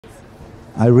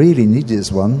I really need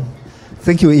this one.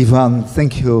 Thank you, Ivan.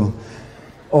 Thank you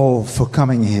all for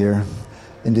coming here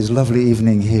in this lovely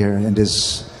evening here in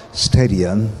this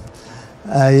stadium.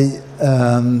 I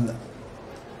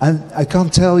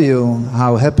can't tell you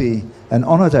how happy and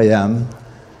honored I am.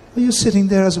 Are you sitting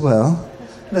there as well?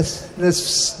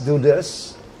 Let's do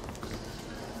this.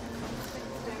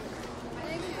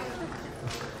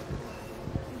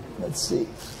 Let's see.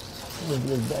 We'll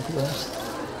do it backwards.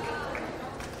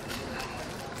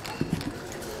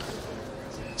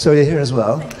 So you're here as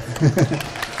well.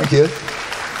 Thank you.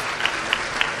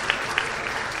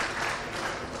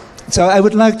 So I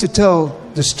would like to tell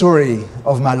the story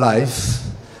of my life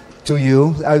to you.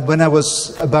 When I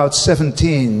was about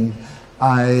 17,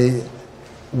 I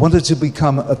wanted to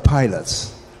become a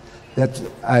pilot. That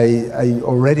I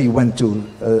already went to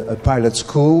a pilot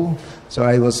school, so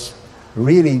I was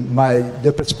really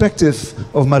the perspective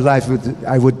of my life.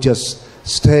 I would just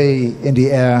stay in the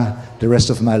air the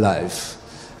rest of my life.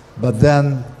 But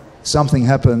then something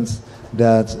happened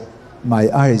that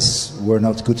my eyes were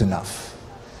not good enough.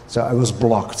 So I was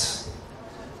blocked.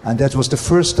 And that was the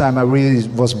first time I really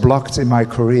was blocked in my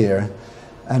career.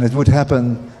 And it would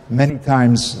happen many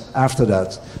times after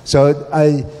that. So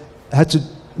I had to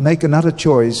make another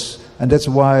choice, and that's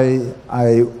why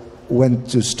I went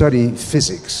to study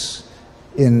physics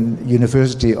in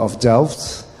University of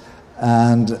Delft.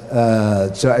 And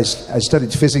so I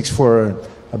studied physics for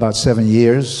about 7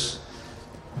 years,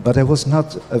 but I was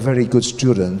not a very good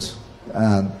student.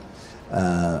 And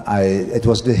it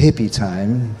was the hippie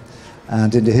time,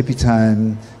 and in the hippie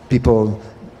time, people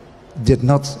did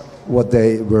not what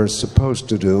they were supposed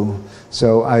to do.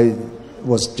 So I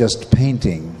was just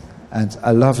painting, and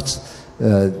I loved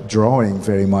drawing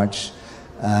very much.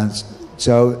 And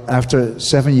so after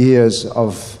 7 years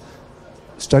of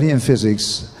studying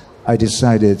physics, I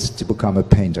decided to become a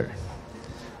painter.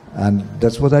 And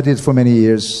that's what I did for many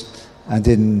years. And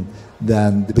in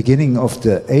then the beginning of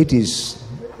the 80s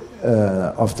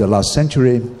of the last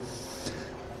century,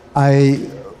 I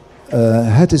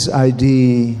had this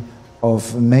idea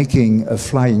of making a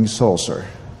flying saucer,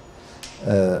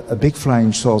 a big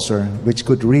flying saucer which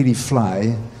could really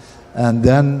fly. And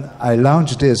then I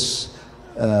launched this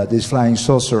flying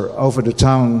saucer over the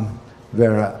town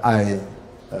where I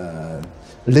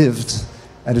lived,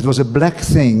 and it was a black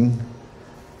thing,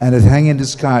 and it hung in the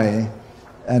sky.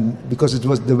 And because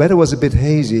the weather was a bit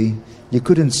hazy, you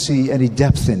couldn't see any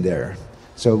depth in there.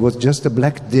 So it was just a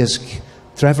black disc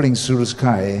traveling through the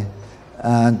sky.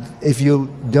 And if you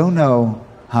don't know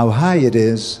how high it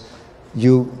is,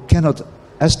 you cannot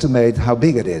estimate how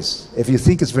big it is. If you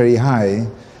think it's very high,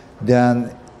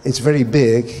 then it's very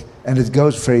big and it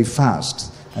goes very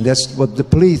fast. And that's what the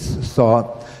police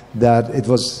thought, that it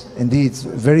was indeed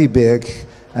very big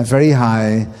and very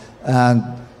high. And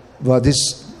well,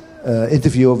 this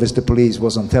interview with the police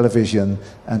was on television,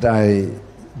 and I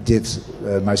did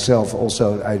myself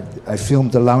also. I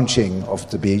filmed the launching of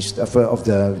the beast, of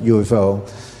the UFO,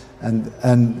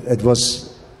 and it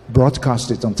was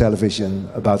broadcasted on television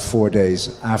about 4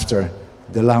 days after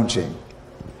the launching.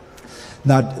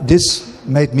 Now, this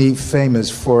made me famous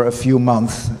for a few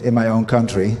months in my own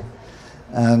country,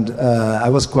 and I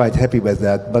was quite happy with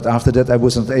that. But after that, I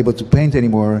wasn't able to paint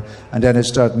anymore, and then I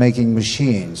started making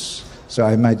machines. So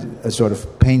I made a sort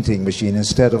of painting machine.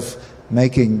 Instead of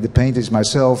making the paintings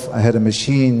myself, I had a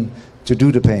machine to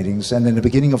do the paintings. And in the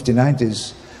beginning of the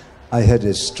 90s, I had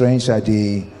this strange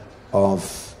idea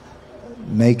of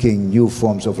making new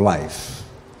forms of life.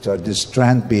 So the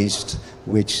strand beast,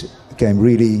 which came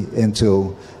really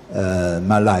into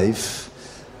my life.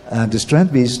 And the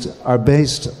strand beasts are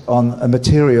based on a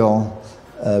material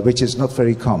which is not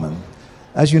very common.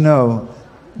 As you know,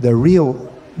 the real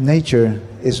nature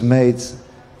is made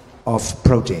of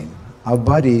protein. Our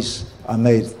bodies are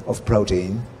made of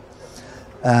protein.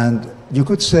 And you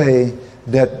could say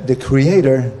that the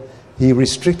Creator, he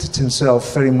restricted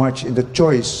himself very much in the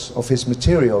choice of his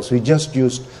materials. He just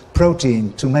used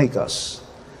protein to make us.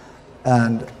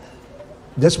 And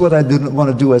that's what I didn't want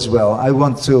to do as well. I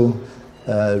want to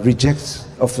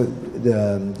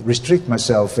restrict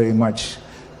myself very much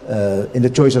in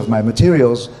the choice of my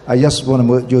materials. I just want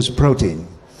to use protein.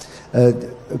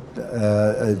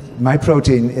 My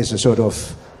protein is a sort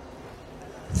of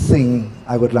thing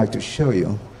I would like to show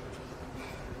you.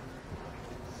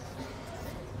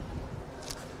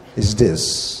 Is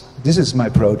this. This is my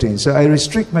protein. So I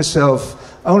restrict myself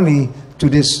only to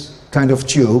this kind of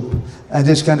tube. And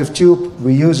this kind of tube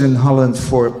we use in Holland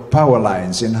for power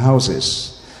lines in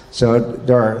houses. So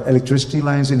there are electricity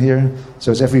lines in here.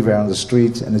 So it's everywhere on the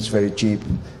street, and it's very cheap.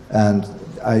 And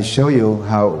I show you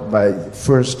how by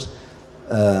first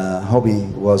hobby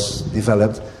was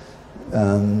developed.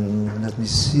 Let me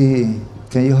see.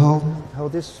 Can you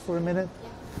hold this for a minute?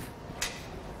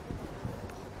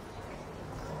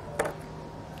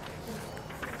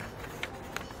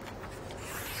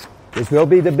 This will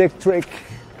be the big trick.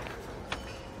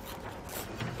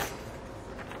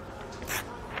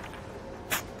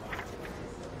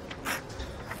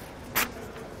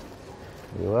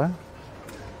 Here you are.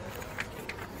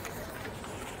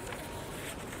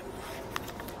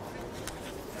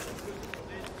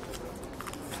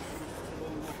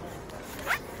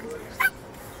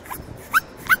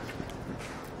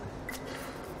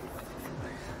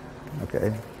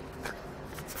 Okay.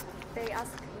 They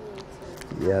ask me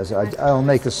to... Yes, I'll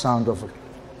make a sound of it.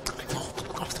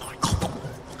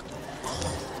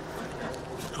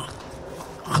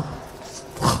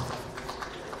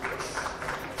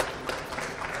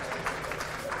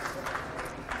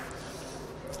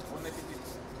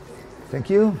 Thank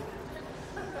you.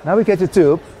 Now we get the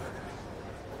tube.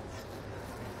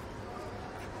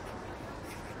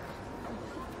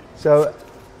 So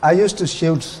I used to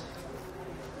shoot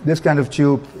this kind of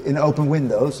tube in open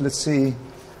windows. Let's see.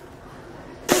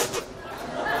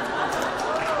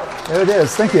 There it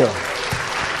is. Thank you.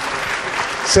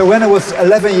 So when I was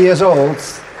 11 years old,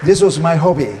 this was my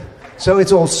hobby. So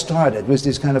it all started with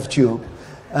this kind of tube.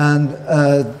 And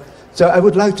so I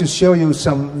would like to show you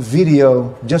some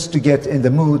video just to get in the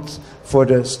mood for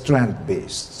the strand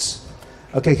beasts.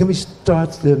 Okay, can we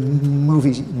start the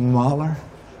movie Mahler?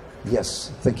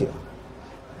 Yes, thank you.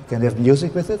 Can you have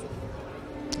music with it?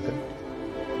 Okay.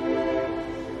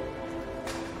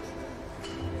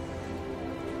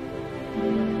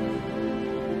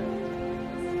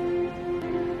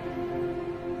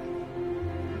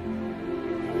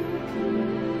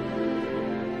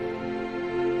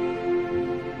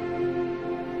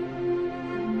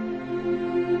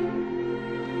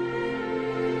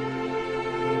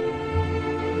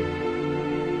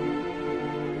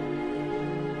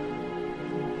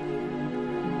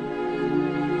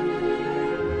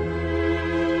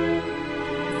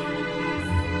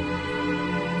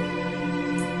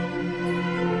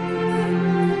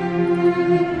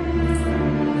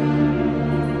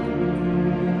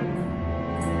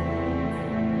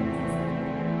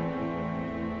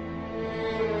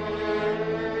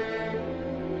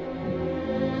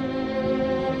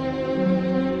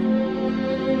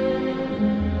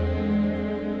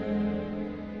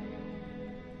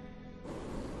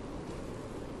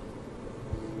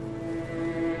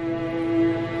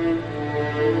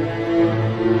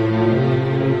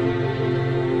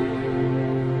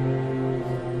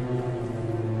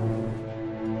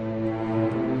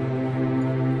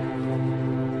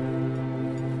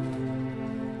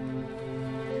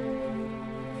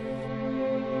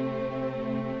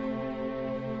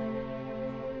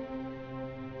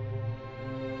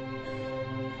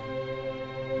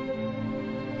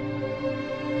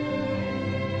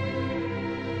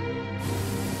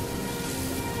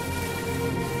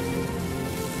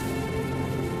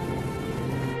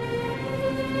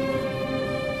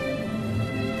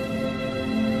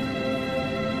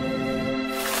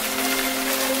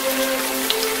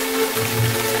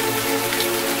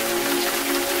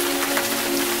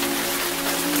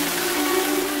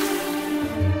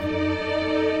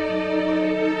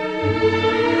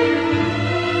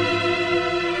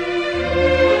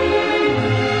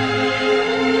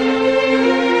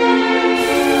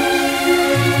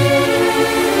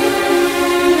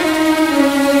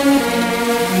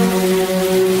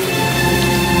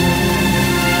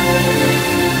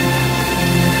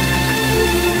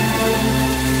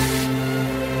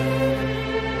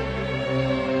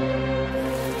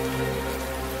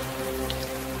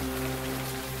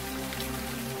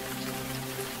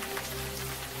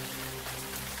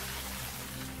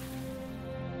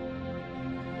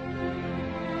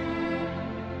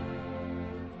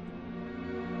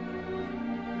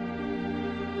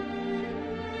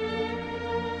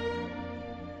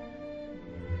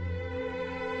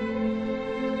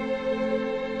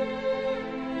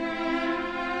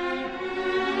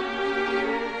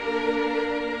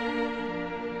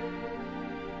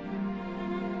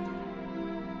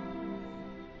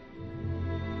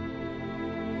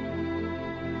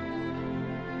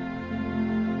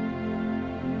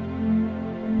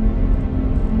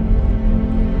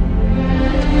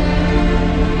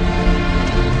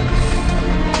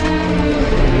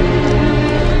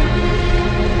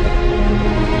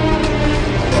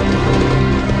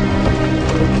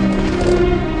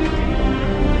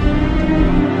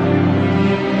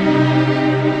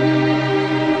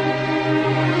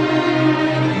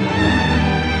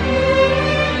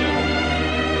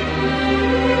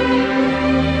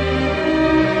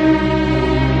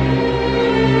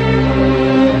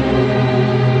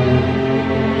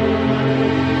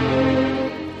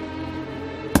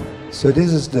 So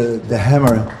this is the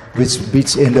hammer which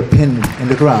beats in the pin in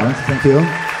the ground. Thank you.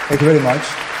 Thank you very much.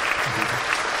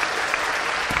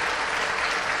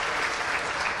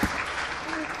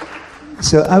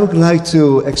 So I would like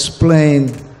to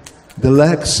explain the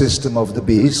leg system of the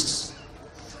beast.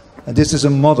 And this is a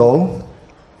model.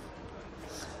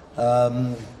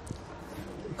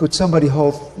 Could somebody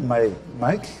hold my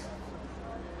mic?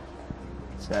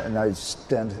 So, and I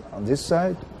stand on this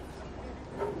side.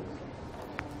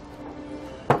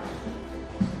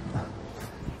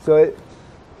 So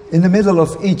in the middle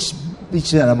of each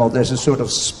animal there's a sort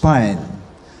of spine.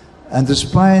 And the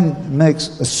spine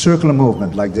makes a circular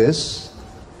movement like this.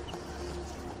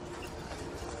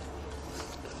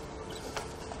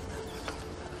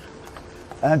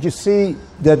 And you see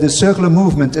that the circular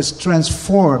movement is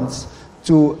transformed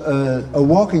to a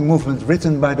walking movement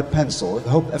written by the pencil. I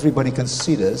hope everybody can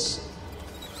see this.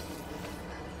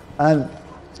 And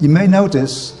you may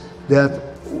notice that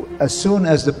as soon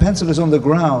as the pencil is on the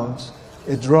ground,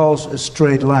 it draws a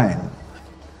straight line.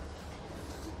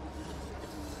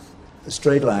 A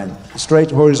straight line, a straight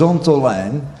horizontal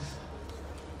line.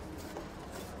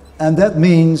 And that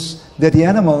means that the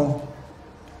animal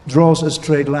draws a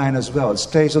straight line as well. It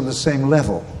stays on the same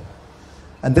level.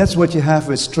 And that's what you have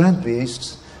with strand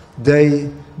beasts.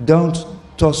 They don't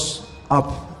toss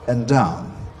up and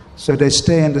down. So they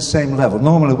stay in the same level.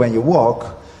 Normally when you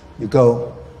walk, you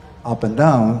go up and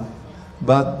down.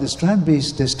 But the strand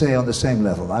beasts, they stay on the same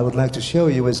level. I would like to show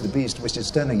you as the beast which is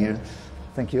standing here.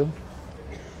 Thank you.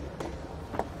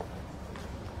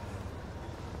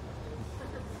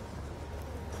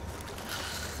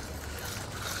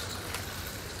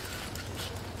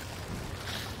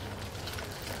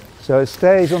 So it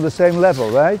stays on the same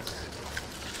level, right?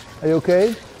 Are you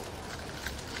okay?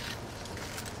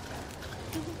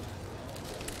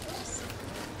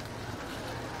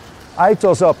 I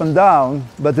toss up and down,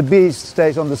 but the beast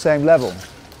stays on the same level.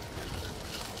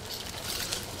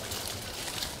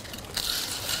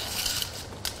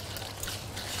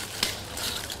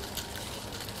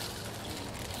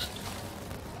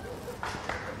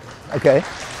 Okay.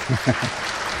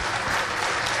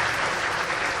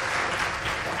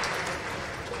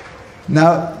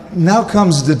 Now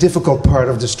comes the difficult part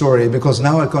of the story, because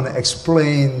now I'm going to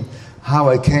explain how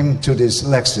I came to this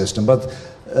leg system. But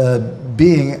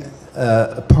being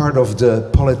a part of the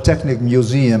Polytechnic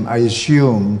Museum, I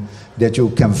assume that you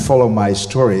can follow my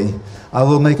story. I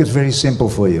will make it very simple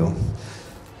for you.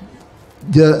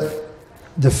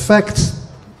 The fact,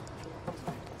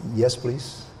 yes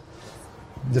please,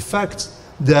 the fact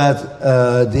that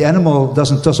the animal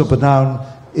doesn't toss up and down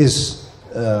is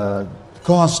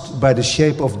caused by the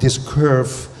shape of this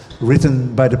curve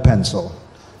written by the pencil.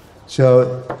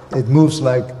 So it moves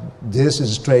like this,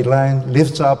 is a straight line,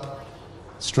 lifts up,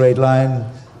 straight line,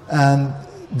 and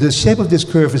the shape of this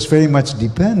curve is very much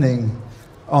depending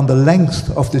on the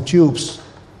length of the tubes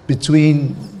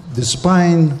between the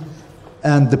spine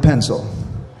and the pencil.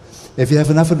 If you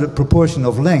have enough of the proportion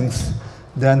of length,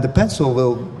 then the pencil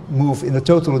will move in a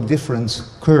totally different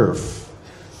curve.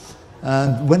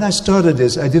 And when I started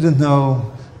this, I didn't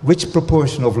know which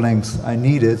proportion of length I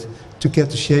needed to get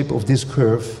the shape of this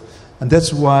curve. And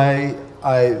that's why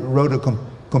I wrote a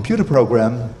computer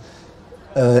program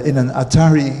in an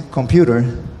Atari computer.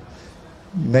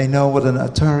 You may know what an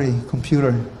Atari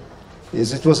computer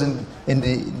is. It was in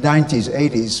the 90s,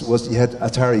 80s, you had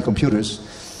Atari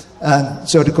computers. And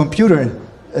so the computer,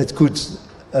 it could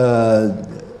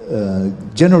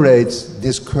generate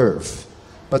this curve.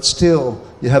 But still,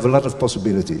 you have a lot of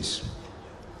possibilities.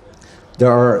 There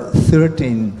are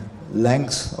 13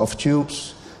 lengths of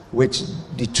tubes which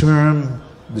determine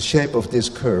the shape of this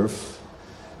curve.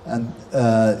 And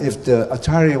if the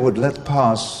Atari would let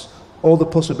pass all the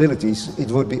possibilities, it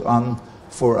would be on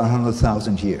for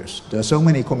 100,000 years. There are so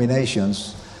many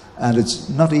combinations, and it's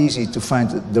not easy to find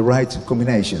the right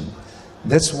combination.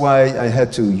 That's why I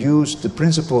had to use the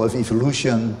principle of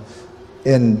evolution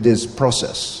in this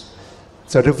process.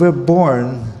 So there were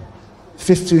born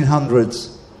 1,500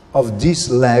 of these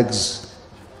legs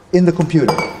in the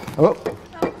computer. Oh,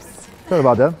 sorry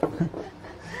about that.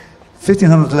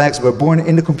 1,500 legs were born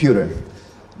in the computer,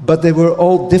 but they were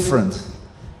all different.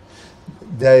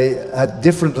 They had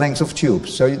different lengths of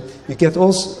tubes. So you get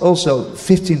also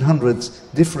 1,500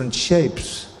 different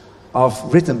shapes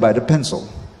written by the pencil.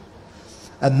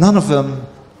 And none of them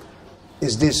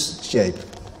is this shape.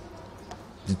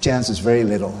 The chance is very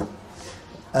little.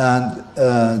 And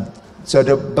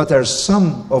but there are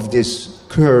some of these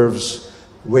curves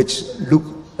which look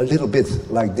a little bit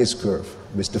like this curve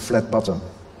with the flat bottom.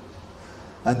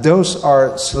 And those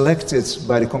are selected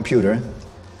by the computer.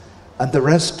 and the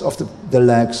rest of the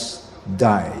legs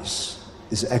dies,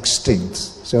 is extinct.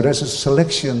 So there's a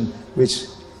selection which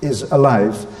is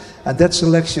alive, and that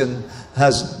selection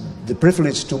has the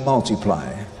privilege to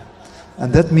multiply.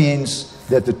 And that means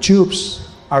that the tubes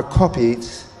are copied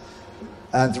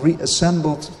and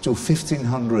reassembled to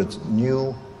 1,500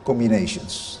 new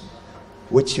combinations,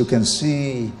 which you can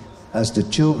see as the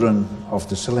children of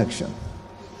the selection.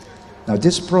 Now,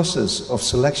 this process of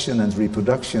selection and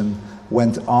reproduction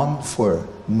went on for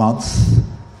months,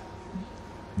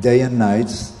 day and night,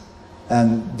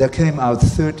 and there came out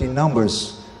 30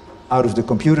 numbers out of the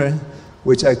computer,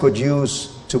 which I could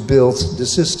use to build the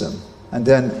system. And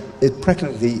then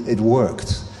it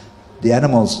worked. The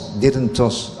animals didn't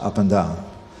toss up and down.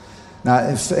 Now,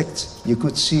 in fact, you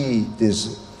could see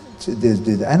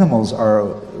the animals are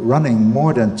running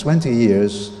more than 20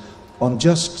 years on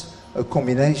just a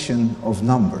combination of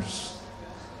numbers.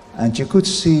 And you could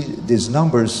see these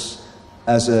numbers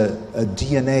as a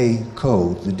DNA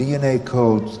code, the DNA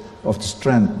code of the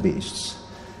strand beasts.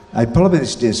 I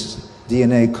published this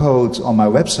DNA code on my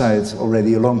website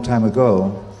already a long time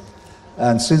ago,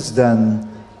 and since then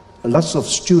lots of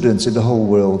students in the whole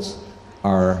world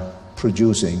are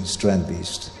producing strand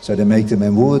beasts. So they make them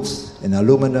in wood, in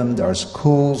aluminum, there are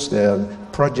schools, there are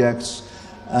projects,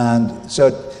 and so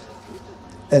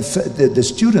the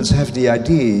students have the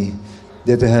idea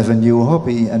that they have a new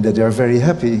hobby and that they are very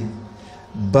happy,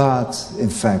 but in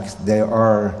fact they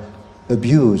are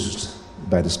abused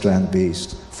by the strand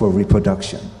beast for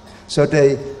reproduction. So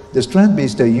the strand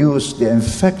beasts, they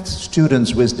infect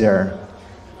students with their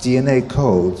DNA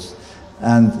codes,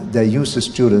 and they use the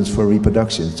students for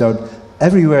reproduction. So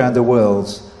everywhere in the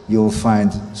world you'll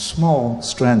find small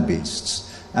strand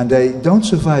beasts, and they don't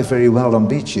survive very well on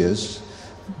beaches,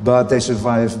 but they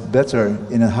survive better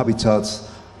in a habitat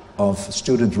of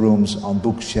student rooms, on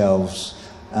bookshelves,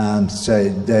 and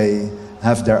they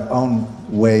have their own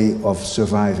way of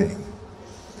surviving.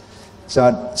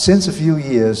 So since a few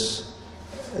years,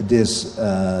 this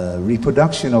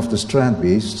reproduction of the strand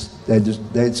beasts,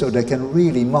 so they can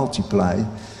really multiply,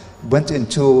 went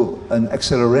into an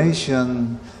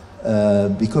acceleration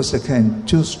because there came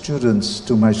 2 students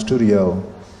to my studio,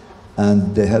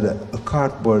 and they had a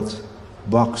cardboard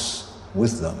box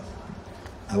with them.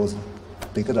 I will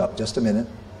pick it up, just a minute.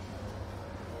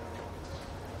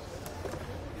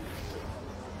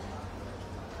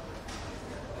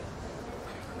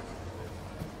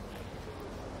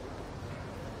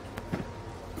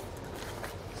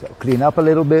 So clean up a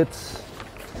little bit.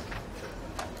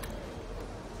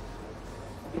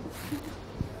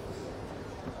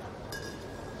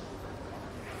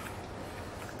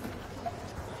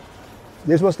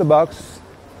 This was the box.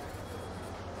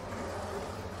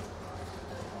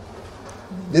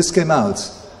 This came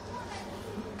out.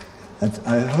 And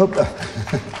I hope...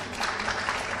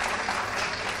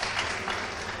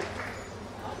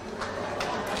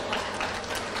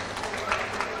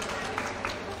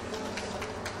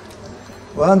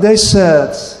 Well, they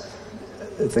said,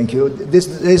 thank you,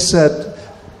 they said,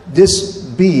 this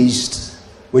beast,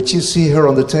 which you see here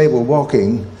on the table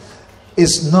walking,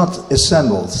 is not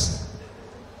assembled.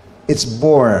 It's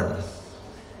born.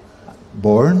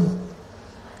 Born?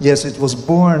 Yes, it was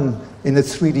born in a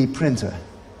 3D printer.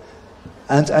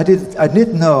 And I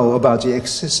did know about the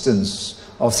existence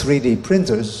of 3D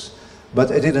printers,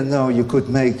 but I didn't know you could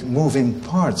make moving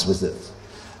parts with it.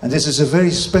 And this is a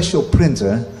very special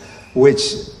printer which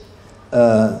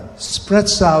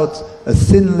spreads out a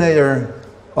thin layer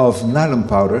of nylon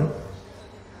powder,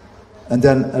 and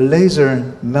then a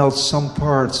laser melts some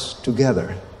parts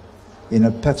together in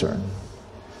a pattern.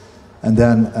 And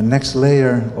then a next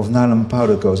layer of nylon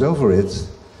powder goes over it,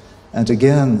 and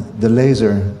again the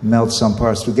laser melts some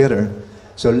parts together.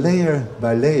 So layer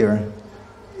by layer,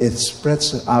 it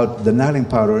spreads out the nylon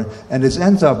powder, and it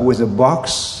ends up with a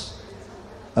box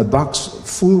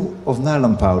full of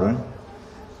nylon powder,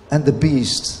 and the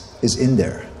beast is in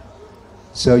there.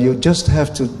 So you just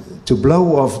have to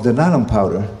blow off the nylon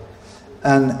powder,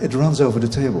 and it runs over the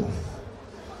table.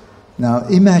 Now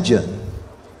imagine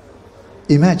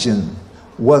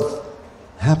what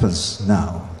happens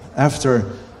now.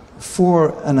 After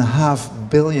 4.5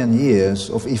 billion years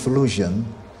of evolution,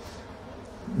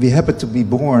 we happen to be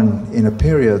born in a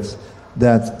period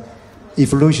that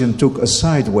evolution took a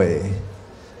sideway,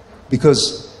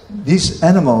 because these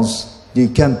animals, you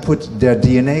can put their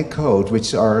DNA code,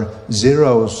 which are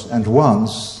zeros and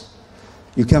ones,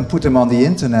 you can put them on the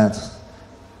internet,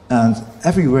 and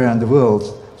everywhere in the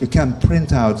world you can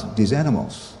print out these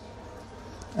animals.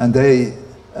 And they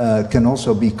can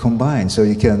also be combined, so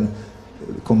you can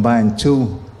combine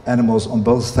 2 animals on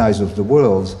both sides of the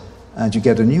world and you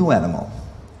get a new animal.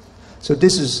 So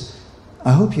this is,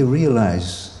 I hope you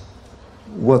realize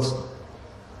what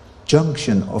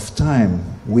junction of time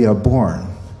we are born.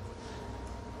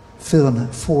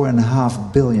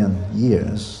 4.5 billion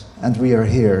years, and we are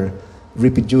here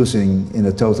reproducing in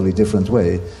a totally different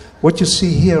way. What you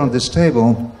see here on this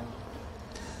table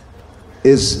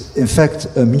is in fact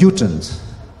a mutant.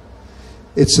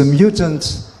 It's a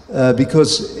mutant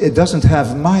because it doesn't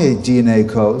have my DNA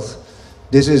code.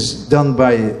 This is done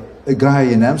by a guy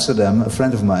in Amsterdam, a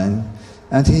friend of mine,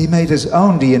 and he made his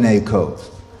own DNA code.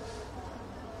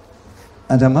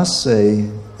 And I must say,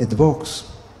 it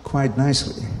works quite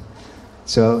nicely.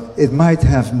 So it might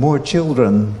have more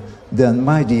children than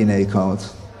my DNA code.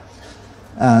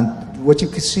 And what you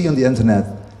can see on the internet,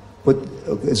 what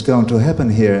is going to happen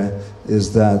here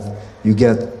is that you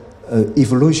get an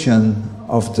evolution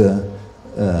of the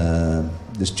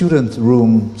student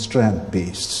room strand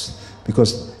beasts,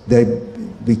 because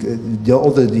the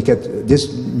older you get,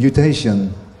 this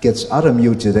mutation gets other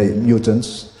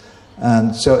mutants,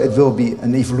 and so it will be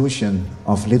an evolution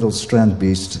of little strand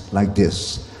beasts like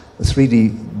this,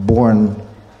 3D born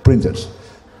printed.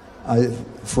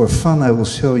 For fun, I will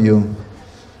show you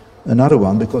another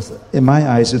one, because in my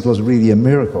eyes it was really a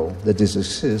miracle that this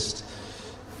exists.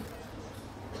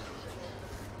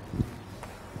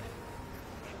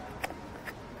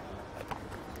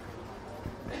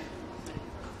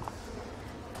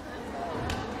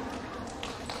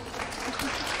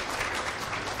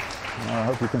 I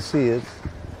hope you can see it.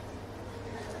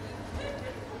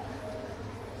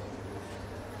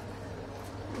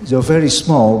 So very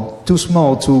small, too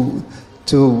small to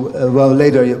well,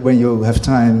 later when you have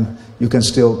time, you can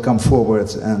still come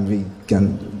forward and we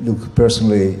can look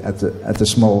personally at the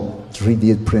small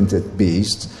 3D printed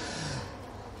beast.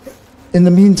 In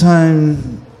the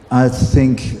meantime, I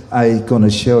think I'm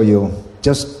gonna show you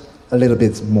just a little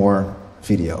bit more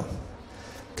video.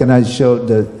 Can I show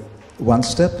the one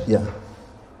step? Yeah.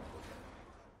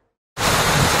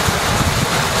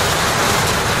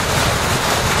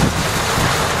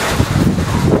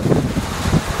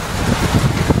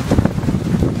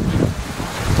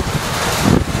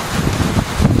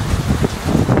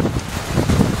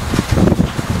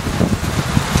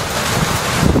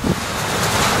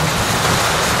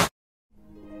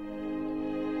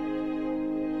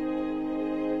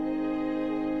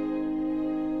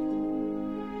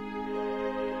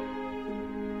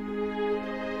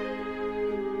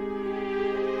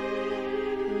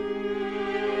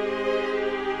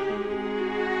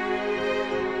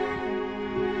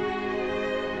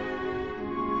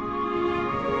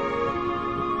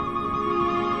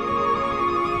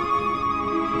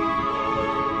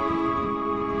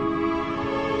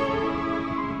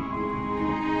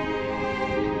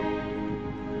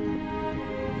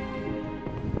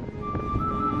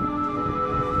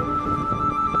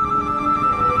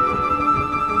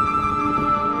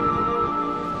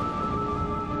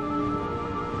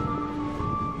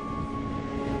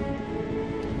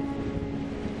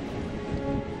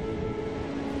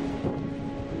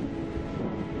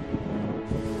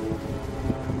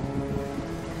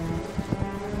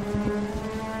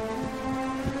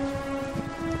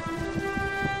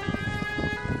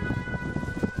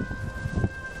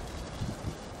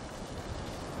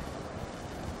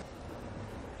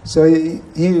 So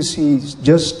here you see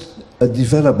just a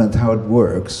development, how it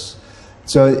works.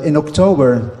 So in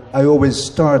October, I always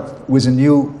start with a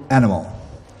new animal.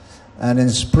 And in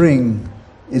spring,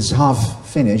 it's half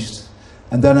finished.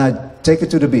 And then I take it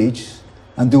to the beach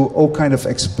and do all kind of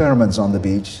experiments on the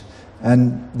beach.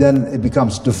 And then it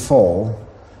becomes the fall.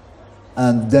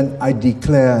 And then I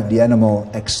declare the animal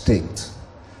extinct.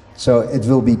 So it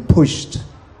will be pushed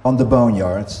on the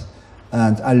boneyard.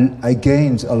 And I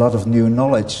gained a lot of new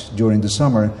knowledge during the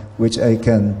summer, which I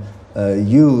can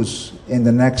use in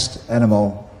the next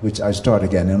animal, which I start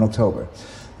again in October.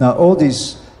 Now, all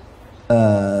these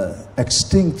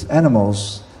extinct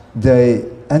animals, they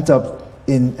end up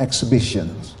in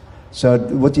exhibitions. So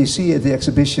what you see at the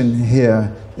exhibition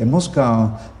here in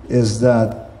Moscow is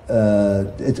that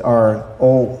it are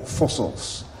all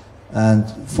fossils. And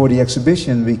for the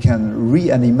exhibition, we can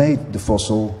reanimate the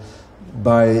fossil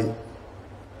by,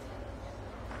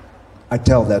 I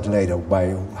tell that later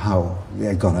by how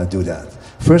we're gonna do that.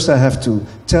 First I have to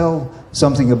tell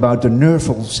something about the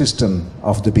nerval system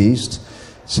of the beast.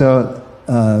 So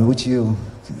would you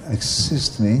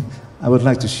assist me? I would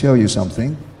like to show you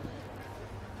something.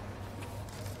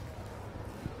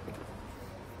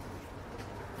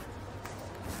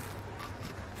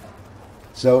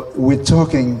 So we're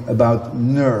talking about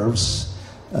nerves.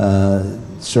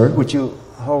 Sir, would you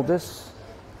hold this?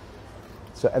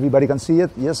 So everybody can see it?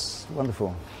 Yes,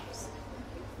 wonderful.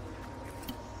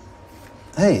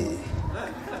 Hey.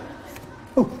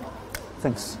 Oh,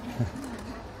 thanks.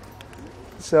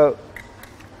 So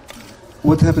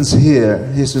what happens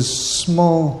here is a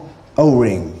small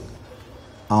O-ring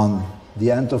on the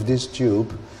end of this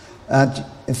tube, and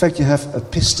in fact you have a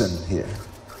piston here.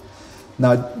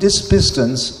 Now these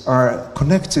pistons are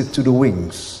connected to the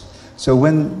wings. So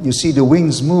when you see the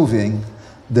wings moving,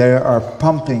 they are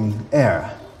pumping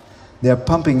air. They are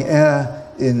pumping air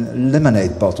in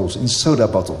lemonade bottles, in soda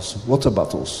bottles, water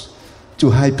bottles, to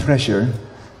high pressure.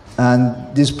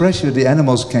 And this pressure the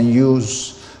animals can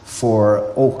use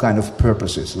for all kind of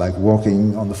purposes, like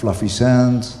walking on the fluffy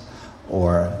sand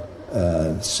or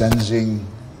sensing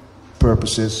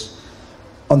purposes.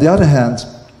 On the other hand,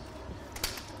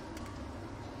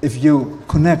 if you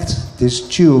connect this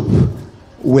tube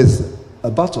with a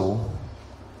bottle,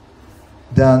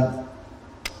 then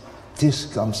this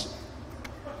comes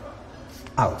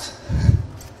out.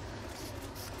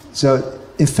 So,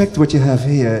 in fact, what you have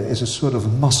here is a sort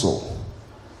of muscle.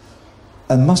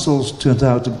 And muscles turned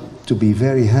out to be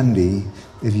very handy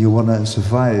if you want to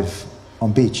survive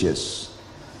on beaches.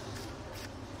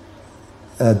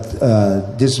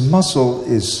 This muscle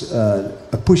is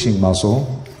a pushing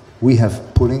muscle. We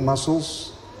have pulling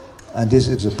muscles, and this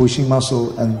is a pushing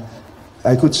muscle. And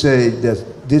I could say that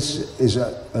this is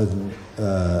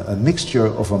a mixture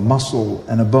of a muscle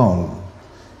and a bone.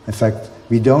 In fact,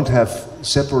 we don't have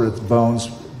separate bones.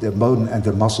 The bone and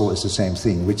the muscle is the same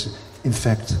thing, which in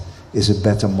fact is a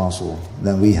better muscle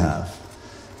than we have.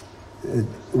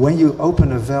 When you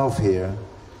open a valve here,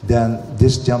 then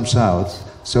this jumps out.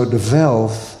 So the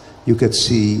valve you could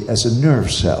see as a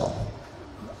nerve cell.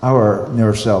 Our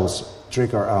nerve cells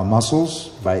trigger our muscles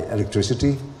by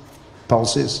electricity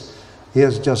pulses.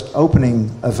 Here's just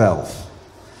opening a valve.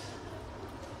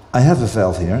 I have a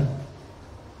valve here.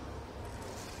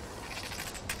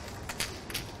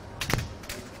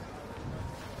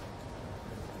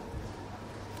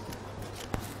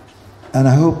 And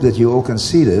I hope that you all can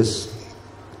see this.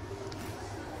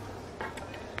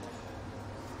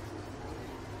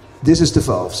 This is the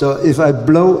valve. So if I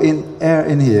blow in air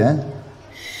in here,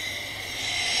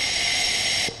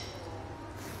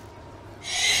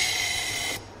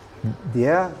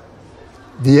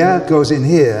 the air goes in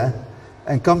here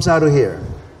and comes out of here.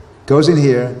 Goes in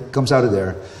here, comes out of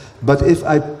there. But if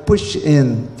I push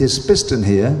in this piston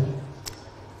here,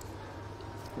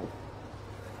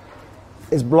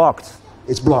 it's blocked.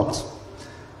 It's blocked.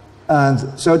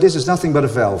 And so this is nothing but a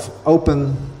valve.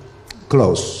 Open,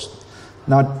 close.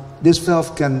 Now, this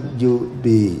valve can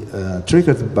be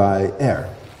triggered by air.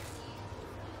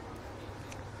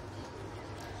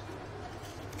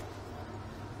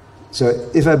 So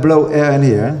if I blow air in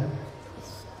here,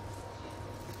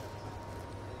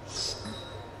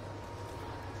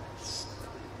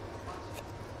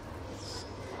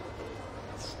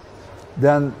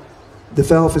 then the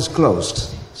valve is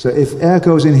closed. So if air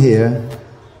goes in here,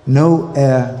 no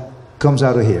air comes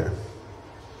out of here.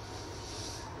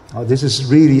 Oh, this is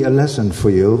really a lesson for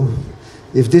you.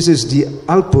 If this is the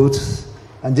output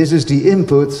and this is the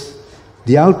input,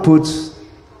 the output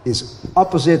is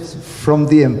opposite from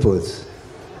the input.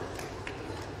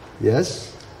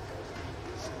 Yes?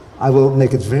 I will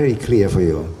make it very clear for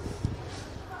you.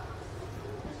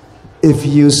 If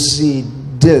you see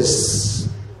this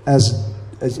as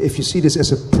if you see this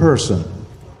as a person,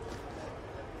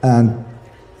 and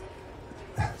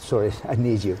sorry, I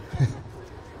need you.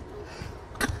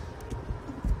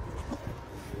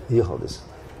 You hold this.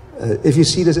 If you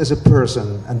see this as a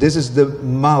person, and this is the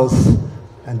mouth,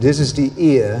 and this is the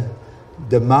ear,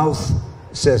 the mouth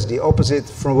says the opposite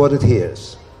from what it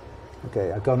hears.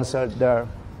 Okay, I'm gonna start there.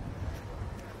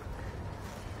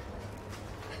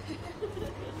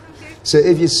 So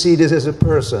if you see this as a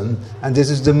person, and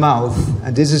this is the mouth,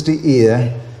 and this is the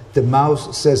ear, the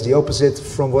mouth says the opposite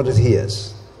from what it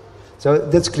hears. So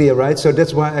that's clear, right? So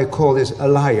that's why I call this a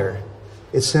liar.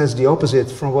 It says the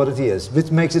opposite from what it hears, which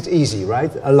makes it easy,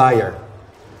 right? A liar.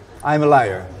 I'm a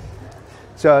liar.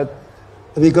 So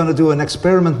we're going to do an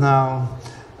experiment now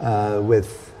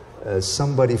with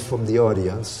somebody from the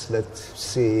audience. Let's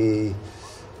see.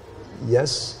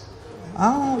 Yes?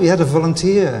 Oh, we had a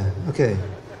volunteer. Okay.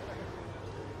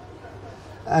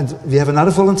 And we have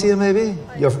another volunteer, maybe?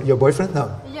 Your boyfriend?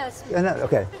 No. Yes. No,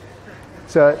 okay.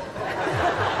 So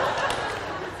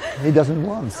he doesn't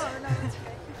want. Oh, no, it's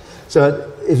okay.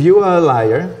 So if you are a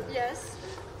liar, Yes.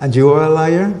 and you are a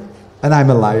liar, and I'm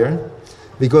a liar,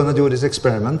 we're going to do this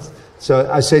experiment. So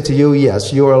I say to you,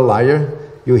 yes, you are a liar.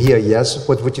 You hear yes.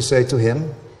 What would you say to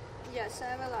him? Yes,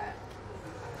 I'm a liar.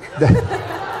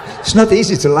 It's not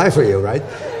easy to lie for you, right?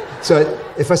 So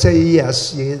if I say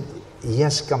yes,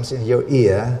 yes comes in your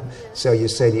ear, so you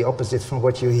say the opposite from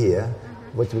what you hear.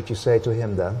 What would you say to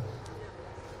him then?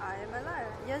 I am a liar.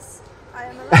 Yes, I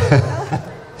am a liar.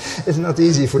 It's not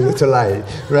easy for you to lie,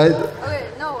 right? Okay,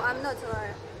 no, I'm not a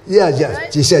liar. Yeah, yes.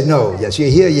 Right? You say no. Yes, you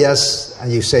hear yes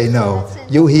and you say no.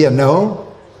 You hear no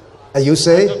and you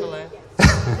say?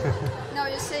 No,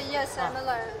 you say yes, I'm a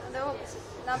liar. The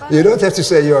opposite. You don't have to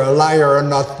say you're a liar or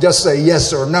not. Just say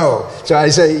yes or no. So I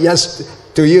say yes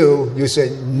to you. You say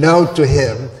no to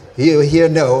him. You hear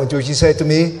no. And what you say to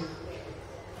me?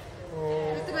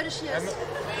 Ты говоришь yes.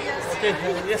 Yes. Okay,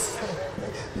 yes.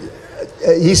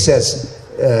 He says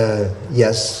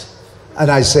yes. And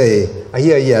I say, I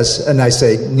hear yes. And I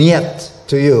say niet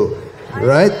to you.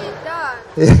 Right? I say da.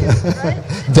 Right?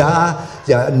 Da,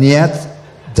 yeah, niet,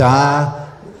 da.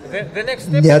 The next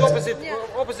step Нет. is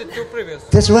opposite to previous.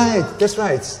 That's right, that's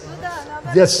right. Ну да,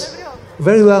 наоборот, Yes, мы врем.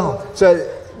 very well. So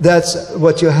that's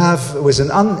what you have with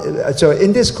so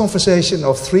in this conversation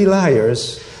of three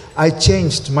liars, I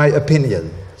changed my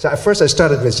opinion. So at first I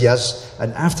started with yes,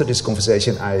 and after this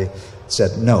conversation I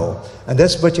said no. And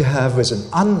that's what you have with an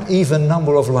uneven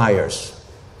number of liars.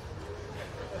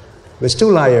 With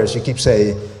two liars, you keep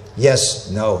saying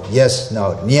yes, no,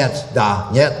 niet,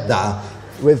 da.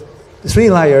 With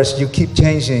three liars, you keep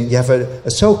changing. You have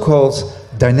a so-called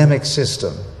dynamic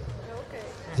system. Okay.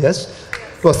 Yes?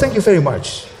 Well, thank you very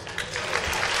much.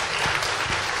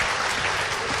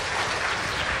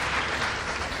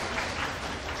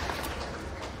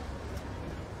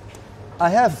 I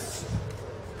have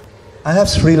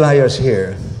three liars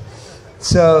here.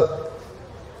 So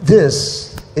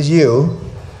this is you,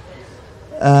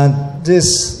 and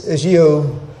this is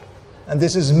you, and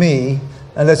this is me,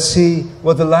 and let's see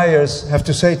what the liars have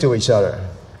to say to each other.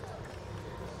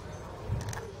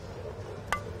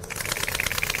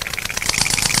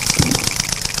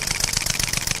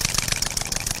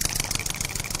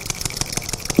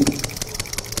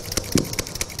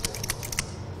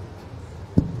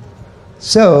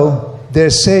 So they're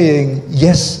saying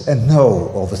yes and no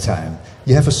all the time.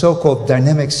 You have a so-called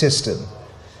dynamic system.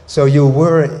 So you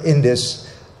were in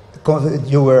this,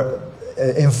 you were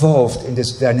involved in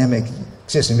this dynamic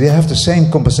system. We have the same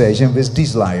conversation with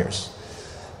these liars.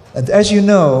 And as you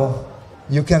know,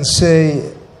 you can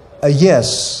say a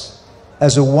yes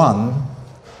as a 1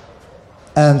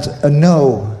 and a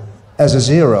no as a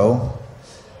 0.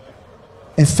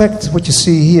 In fact, what you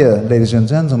see here, ladies and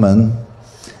gentlemen,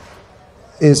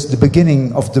 is the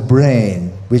beginning of the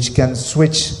brain, which can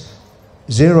switch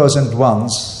zeros and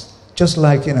ones, just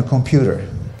like in a computer.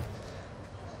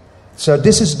 So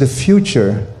this is the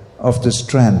future of the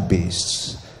strand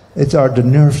beasts. It are the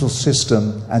nervous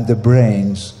system and the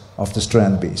brains of the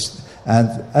strand beast. And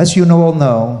as you all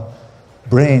know,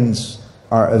 brains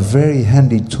are a very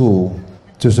handy tool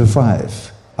to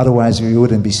survive. Otherwise you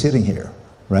wouldn't be sitting here,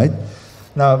 right?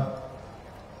 Now,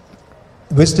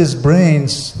 with these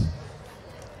brains,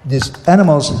 these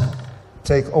animals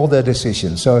take all their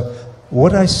decisions. So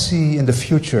what I see in the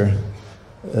future,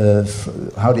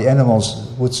 how the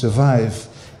animals would survive,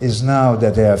 is now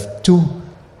that they have two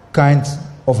kinds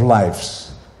of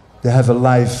lives. They have a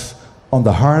life on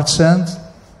the hard sand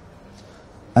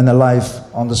and a life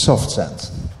on the soft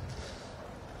sand.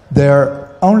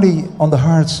 They're only on the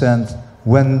hard sand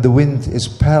when the wind is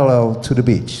parallel to the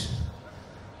beach.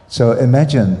 So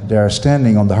imagine they are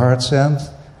standing on the hard sand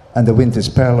and the wind is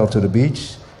parallel to the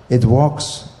beach. It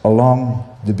walks along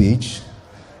the beach,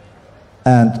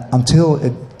 and until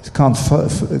it can't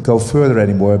go further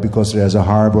anymore because there's a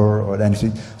harbor or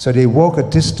anything. So they walk a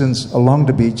distance along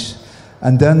the beach,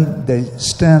 and then they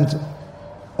stand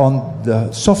on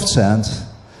the soft sand,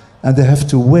 and they have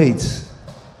to wait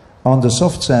on the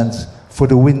soft sand for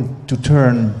the wind to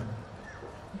turn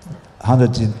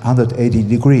 180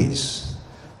 degrees,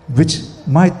 which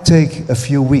might take a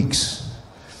few weeks.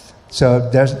 So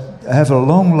they have a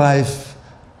long life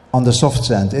on the soft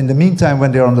sand. In the meantime,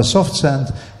 when they're on the soft sand,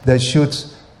 they should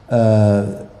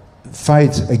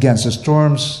fight against the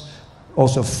storms,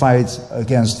 also fight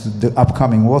against the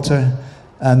upcoming water.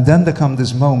 And then there comes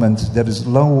this moment that is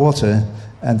low water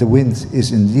and the wind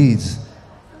is indeed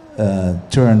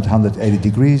turned 180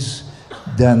 degrees.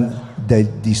 Then they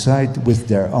decide with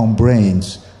their own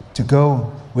brains to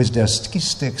go with their ski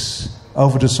sticks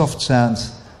over the soft sand,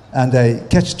 and they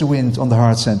catch the wind on the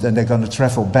hard sand, and they're going to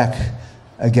travel back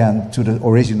again to the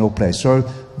original place. So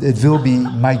it will be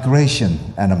migration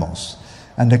animals.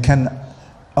 And they can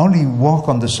only walk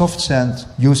on the soft sand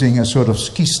using a sort of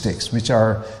ski sticks, which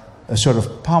are a sort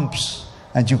of pumps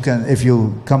And you can, if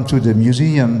you come to the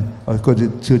museum or go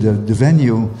to the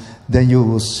venue, then you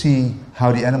will see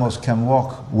how the animals can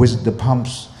walk with the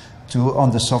pumps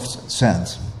on the soft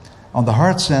sand. On the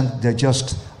hard sand, they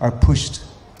just are pushed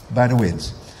by the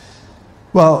wind.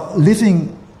 Well,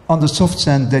 living on the soft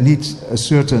sand, they need a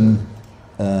certain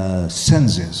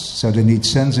senses. So they need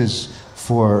senses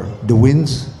for the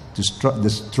wind, the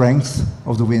strength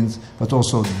of the wind, but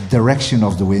also direction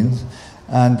of the wind.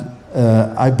 And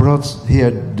I brought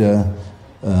here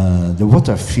the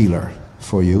water feeler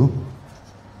for you.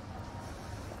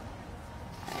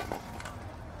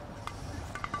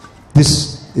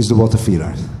 This is the water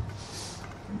feeler.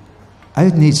 I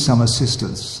need some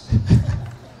assistance.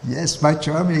 Yes, my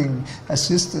charming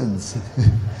assistant.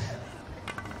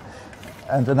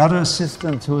 And another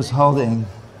assistant who is holding.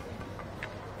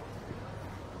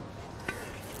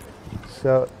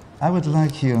 So I would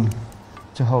like you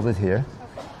to hold it here.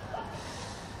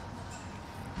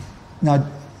 Now,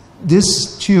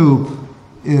 this tube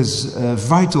is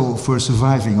vital for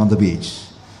surviving on the beach.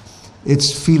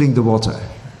 It's feeling the water.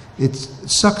 It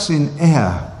sucks in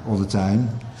air all the time.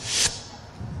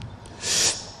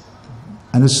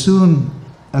 And as soon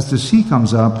as the sea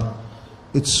comes up,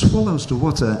 it swallows the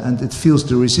water and it feels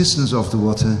the resistance of the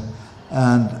water.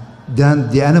 And then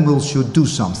the animal should do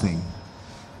something.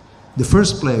 The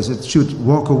first place, it should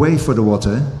walk away for the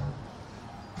water.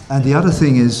 And the other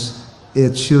thing is,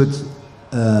 it should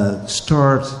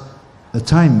start a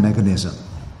time mechanism.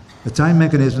 A time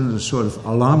mechanism is a sort of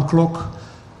alarm clock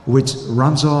which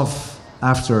runs off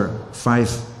after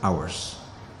 5 hours.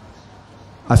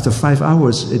 After 5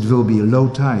 hours, it will be low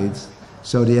tide,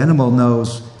 so the animal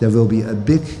knows there will be a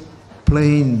big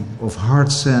plain of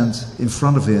hard sand in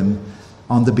front of him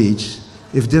on the beach.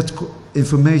 If that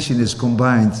information is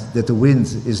combined that the wind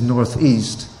is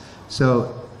northeast,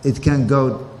 so it can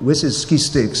go with its ski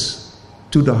sticks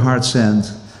to the hard sand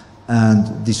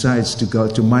and decides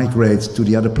to migrate to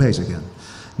the other place again.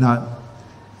 Now,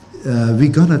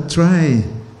 we're gonna try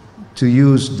to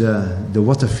use the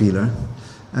water feeler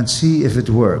and see if it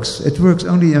works. It works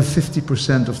only in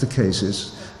 50% of the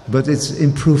cases, but it's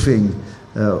improving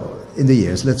in the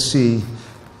years. Let's see.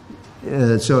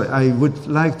 So I would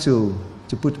like to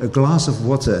put a glass of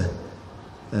water,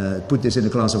 put this in a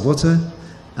glass of water,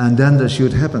 and then there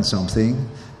should happen something.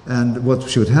 And what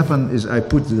should happen is I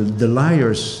put the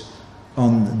lyres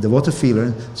on the water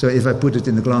feeler. So if I put it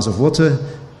in a glass of water,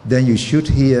 then you should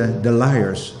hear the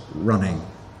lyres running.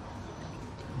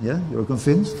 Yeah, you're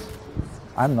convinced?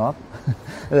 I'm not.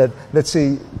 Let's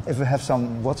see if we have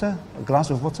some water, a glass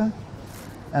of water.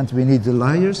 And we need the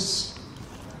lyres.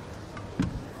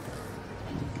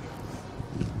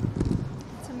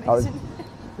 It's amazing.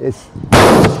 It's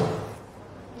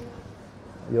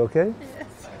you okay? Yes.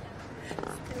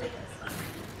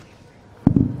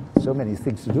 So many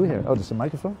things to do here. Oh, there's a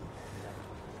microphone.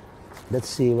 Let's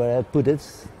see where I put it.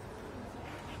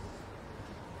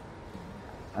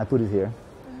 I put it here.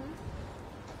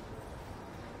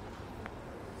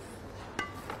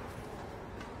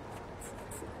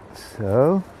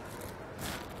 So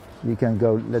you can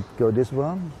go. Let go this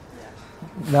one.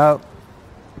 Now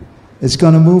it's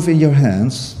going to move in your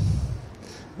hands,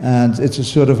 and it's a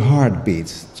sort of heartbeat.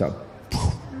 So,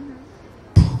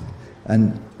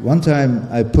 and one time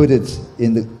I put it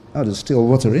in the. Oh, there's still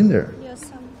water in there.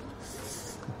 Yes.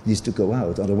 Needs to go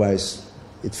out, otherwise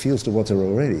it feels the water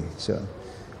already. So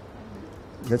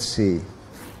let's see.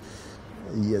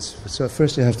 Yes. So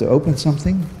first you have to open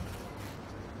something.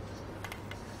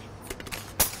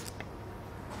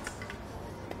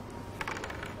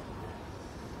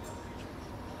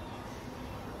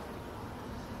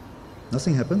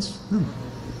 Nothing happens? No.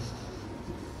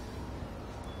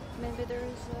 Maybe there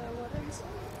is water inside?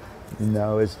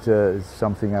 No, it's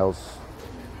something else.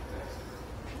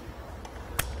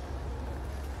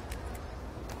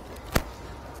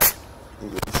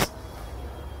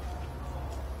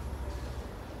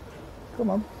 Come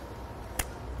on.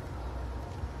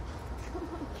 Come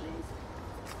on, please.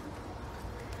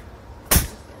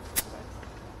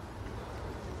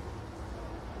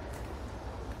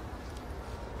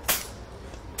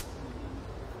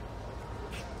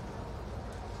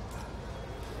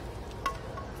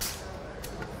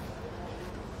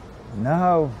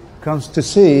 Now comes to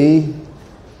see,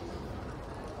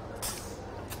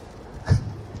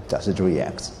 does it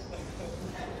react?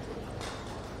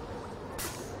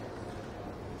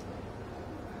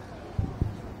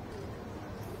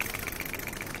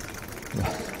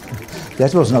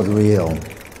 That was not real.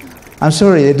 I'm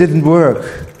sorry, it didn't work.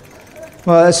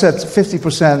 Well, I said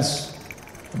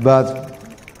 50%, but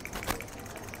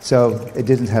so it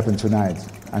didn't happen tonight.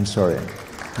 I'm sorry.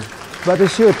 But it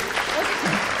should.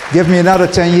 Give me another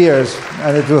 10 years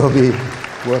and it will be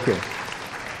working.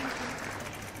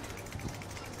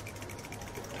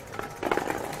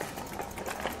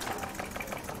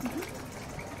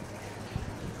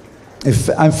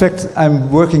 In fact,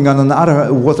 I'm working on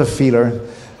another water feeler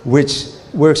which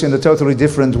works in a totally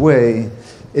different way.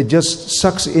 It just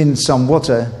sucks in some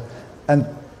water and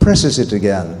presses it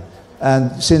again.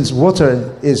 And since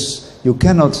water is, you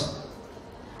cannot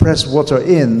press water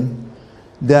in,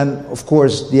 then of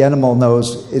course the animal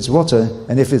knows it's water,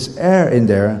 and if it's air in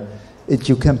there,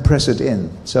 you can press it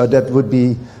in. So that would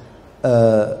be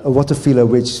a water feeler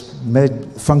which made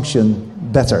function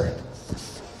better.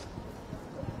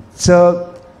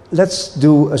 So let's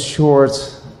do a short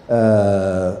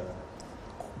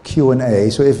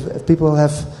Q&A. So if people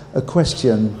have a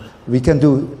question, we can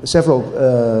do several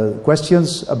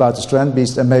questions about the strand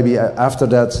beast, and maybe after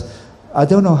that, I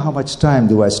don't know how much time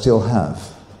do I still have.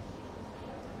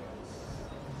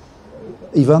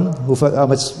 Ivan, how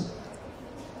much?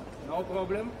 No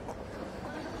problem.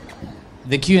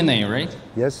 The Q&A, right?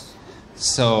 Yes.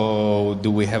 So,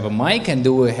 do we have a mic and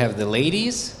do we have the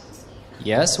ladies?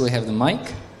 Yes, we have the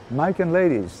mic. Mic and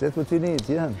ladies, that's what you need,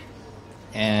 yeah.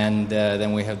 And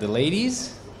then we have the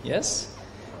ladies, yes.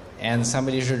 And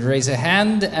somebody should raise a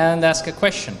hand and ask a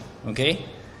question, okay?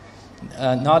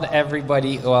 Not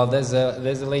everybody, well, there's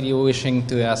a lady wishing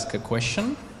to ask a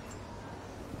question.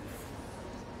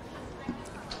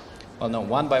 Oh no,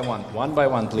 one by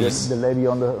one, please. The lady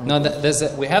on the... No,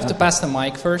 we have to pass the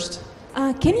mic first.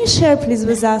 Can you share, please,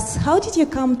 with us, how did you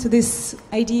come to this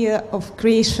idea of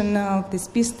creation of this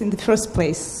beast in the first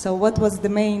place? So what was the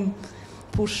main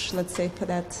push, let's say, for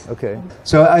that? Okay.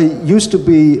 So I used to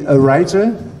be a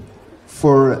writer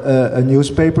for a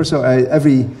newspaper, so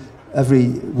every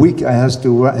week I have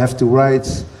to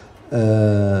write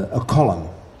a column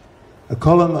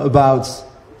about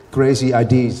crazy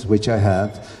ideas which I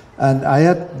had. And I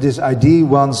had this idea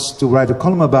once to write a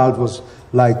column about was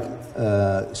like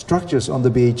structures on the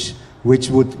beach which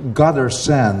would gather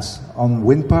sand on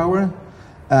wind power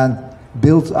and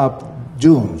build up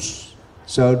dunes.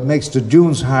 So it makes the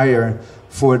dunes higher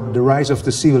for the rise of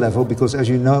the sea level, because as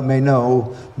you may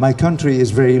know, my country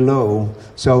is very low,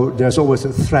 so there's always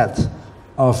a threat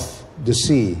of the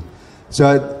sea.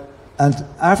 So, and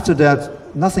after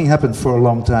that, nothing happened for a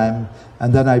long time,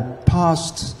 and then I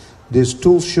passed this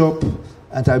tool shop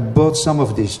and I bought some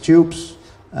of these tubes,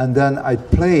 and then I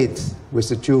played with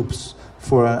the tubes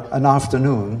for an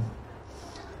afternoon,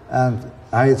 and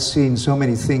I had seen so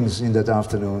many things in that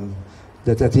afternoon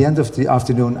that at the end of the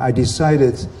afternoon I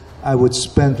decided I would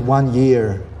spend 1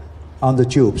 year on the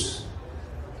tubes.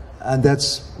 And that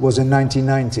was in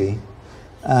 1990,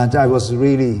 and I was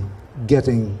really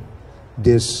getting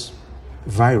this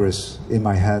virus in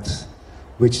my head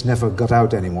which never got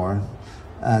out anymore,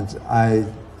 and I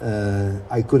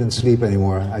couldn't sleep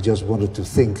anymore. I just wanted to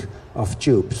think of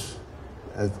tubes.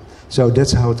 So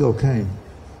that's how it all came.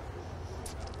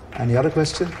 Any other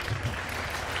question?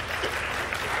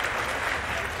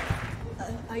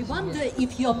 I wonder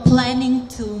if you're planning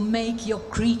to make your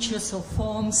creatures or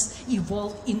forms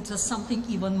evolve into something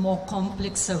even more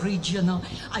complex or regional.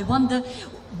 I wonder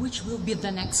which will be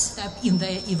the next step in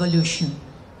their evolution.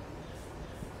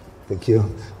 Thank you.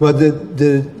 Well,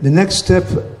 the next step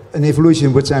in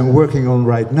evolution, which I'm working on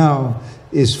right now,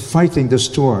 is fighting the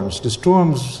storms. The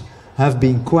storms have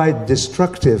been quite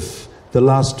destructive the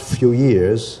last few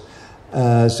years.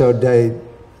 So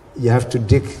you have to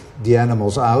dig the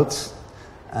animals out,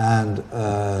 and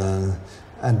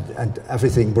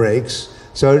everything breaks.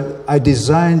 So I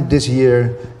designed this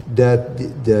year that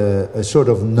a sort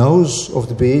of nose of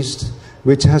the beast,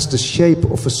 which has the shape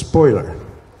of a spoiler,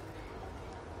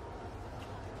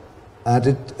 and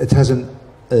it has a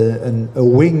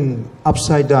wing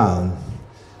upside down.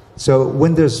 So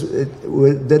when there's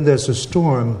a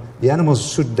storm, the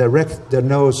animals should direct their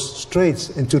nose straight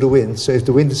into the wind. So if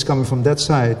the wind is coming from that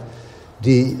side,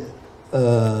 the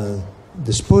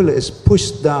spoiler is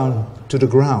pushed down to the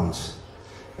ground,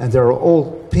 and there are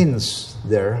all pins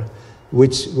there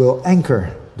which will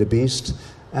anchor the beast,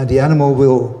 and the animal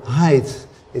will hide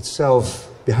itself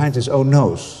behind its own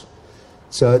nose.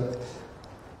 So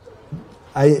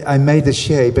I made the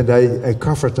shape, and I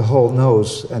covered the whole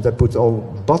nose, and I put all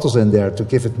bottles in there to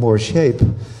give it more shape,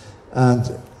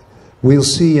 and we'll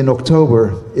see in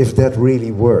October if that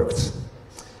really worked.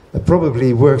 It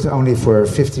probably worked only for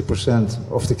 50%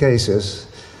 of the cases,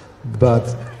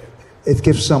 but it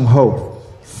gives some hope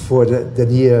for the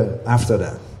year after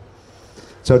that.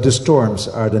 So the storms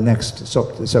are the next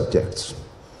subjects.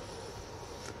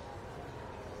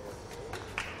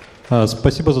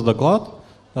 Спасибо за доклад.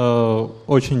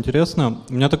 Очень интересно.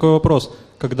 У меня такой вопрос.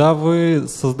 Когда вы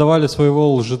создавали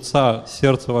своего лжеца,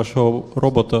 сердце вашего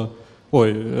робота,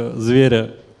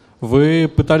 зверя, вы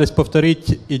пытались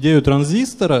повторить идею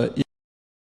транзистора?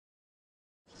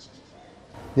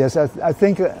 Yes, I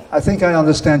think I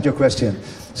understand your question.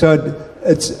 So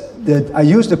I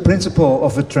use the principle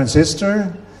of a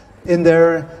transistor in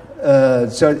there.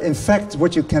 So in fact,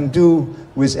 what you can do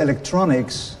with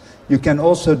electronics, you can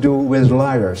also do with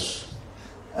wires.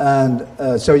 And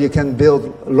so you can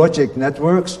build logic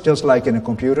networks just like in a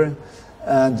computer.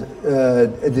 And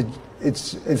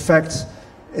it's in fact,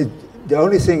 the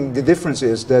only thing, the difference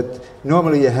is that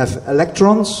normally you have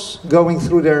electrons going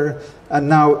through there, and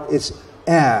now it's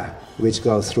air which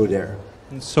goes through there.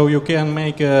 So you can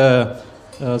make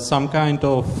some kind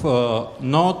of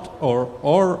NOT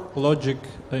or logic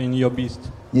in your beast?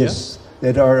 Yes,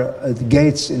 yeah? There are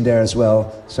gates in there as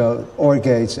well. So OR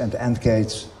gates and AND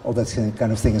gates, all that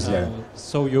kind of thing is there.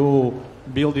 So you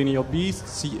build in your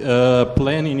beast,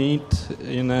 planning it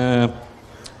in a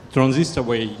transistor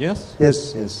way, yes?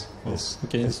 Yes, yes, yes.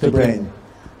 Okay, it's the brain.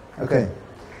 Okay.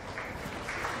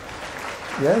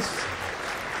 Yes?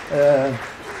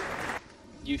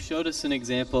 You showed us an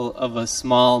example of a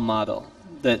small model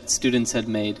that students had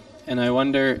made, and I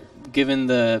wonder, given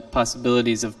the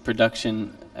possibilities of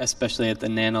production, especially at the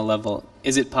nano level,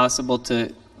 is it possible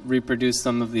to reproduce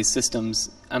some of these systems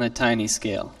on a tiny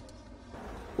scale?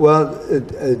 Well,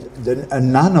 a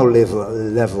nano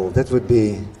level, that would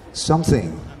be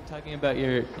something. I'm talking about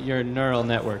your neural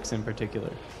networks in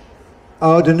particular.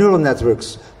 Oh, the neural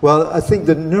networks. Well, I think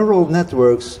the neural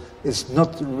networks is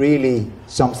not really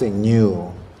something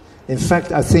new. In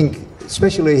fact, I think,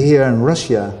 especially here in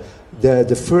Russia,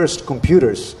 the first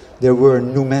computers, they were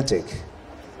pneumatic.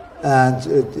 And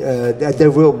they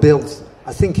were built,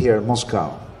 I think, here in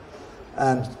Moscow.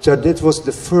 And so that was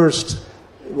the first,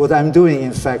 what I'm doing,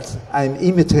 in fact, I'm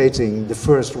imitating the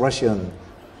first Russian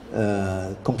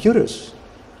computers.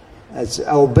 It's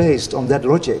all based on that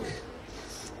logic.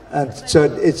 And so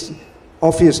it's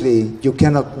obviously you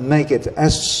cannot make it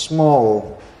as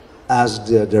small as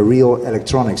the real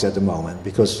electronics at the moment,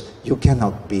 because you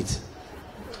cannot beat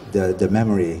the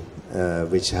memory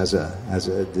which has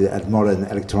the modern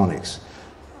electronics.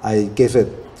 I give it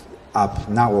up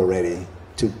now already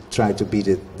to try to beat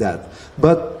that.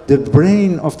 But the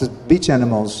brain of the beach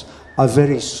animals are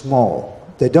very small.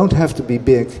 They don't have to be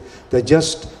big. They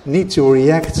just need to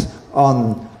react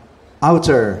on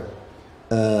outer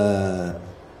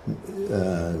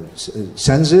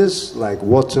senses like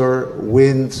water,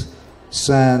 wind,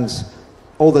 sand,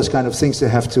 all those kind of things they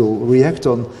have to react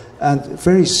on. And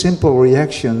very simple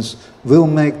reactions will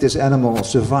make this animal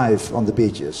survive on the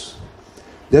beaches.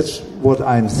 That's what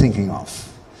I'm thinking of.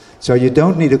 So you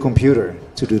don't need a computer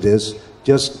to do this,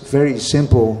 just very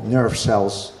simple nerve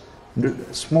cells,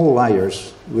 small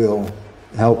wires will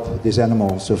help this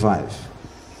animal survive.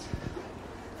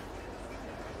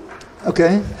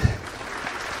 Okay.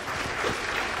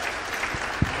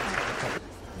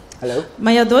 Hello.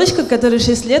 Моя дочка, которой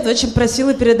 6 лет, очень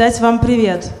просила передать вам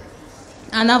привет.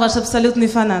 Она ваш абсолютный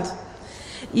фанат.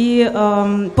 И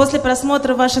после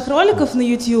просмотра ваших роликов на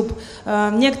YouTube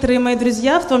некоторые мои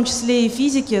друзья, в том числе и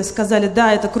физики, сказали: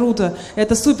 да, это круто,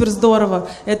 это супер здорово,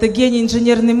 это гений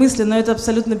инженерной мысли, но это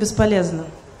абсолютно бесполезно.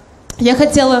 Я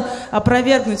хотела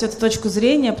опровергнуть эту точку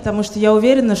зрения, потому что я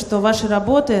уверена, что ваши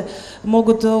работы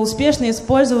могут успешно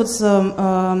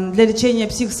использоваться для лечения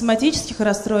психосоматических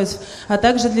расстройств, а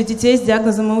также для детей с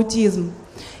диагнозом аутизм.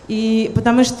 И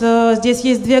потому что здесь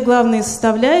есть две главные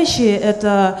составляющие.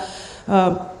 Это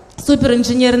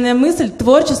суперинженерная мысль,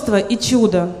 творчество и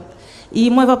чудо. И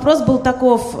мой вопрос был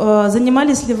таков: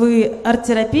 занимались ли вы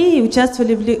арт-терапией,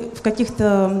 участвовали ли в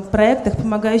каких-то проектах,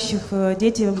 помогающих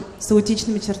детям с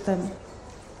аутичными чертами?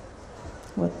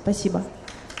 Вот, спасибо.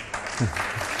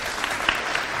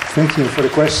 Thank you for the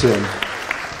question.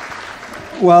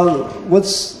 Well,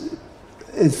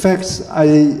 in fact,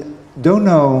 I don't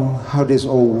know how this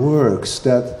all works.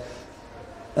 That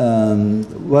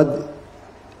what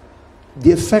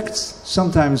the effects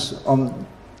sometimes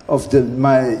of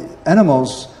my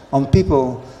animals on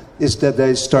people is that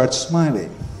they start smiling.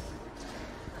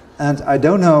 And I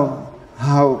don't know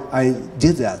how I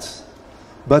did that,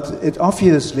 but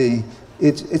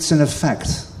it's an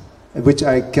effect which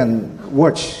I can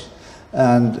watch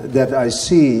and that I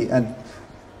see, and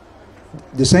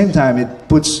at the same time it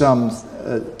puts some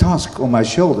task on my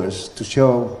shoulders to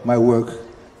show my work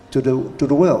to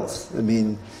the world. I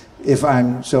mean, if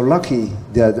I'm so lucky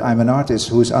that I'm an artist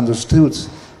who is understood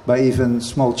by even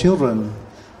small children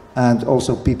and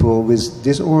also people with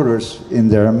disorders in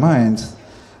their mind,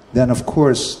 then of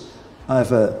course I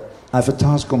have a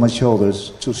task on my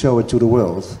shoulders to show it to the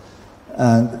world.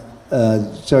 And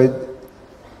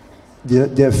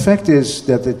the effect is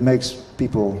that it makes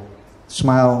people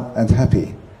smile and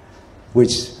happy,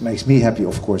 which makes me happy,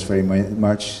 of course, very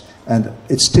much. And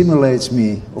it stimulates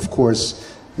me, of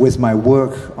course, with my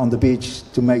work on the beach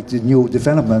to make the new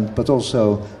development, but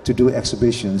also to do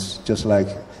exhibitions, just like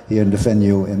here in the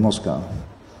venue in Moscow.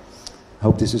 I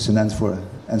hope this is an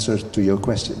answer to your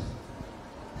question.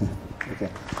 Okay,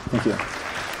 thank you.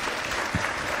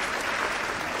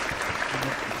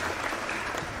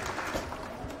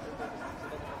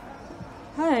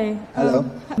 Hi. Hello.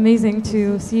 Amazing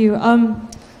to see you.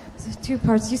 So 2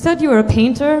 parts. You said you were a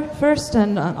painter first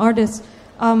and an artist.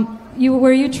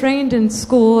 Were you trained in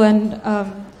school and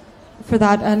for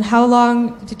that? And how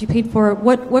long did you paint for?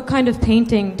 What kind of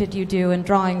painting did you do and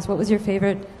drawings? What was your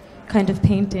favorite kind of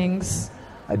paintings?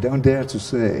 I don't dare to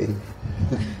say.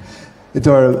 It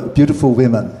are beautiful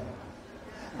women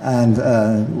and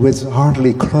with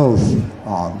hardly clothes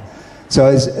on.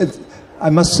 So I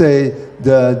must say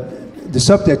the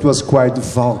subject was quite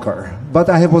vulgar, but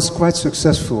I was quite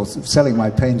successful selling my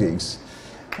paintings.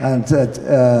 And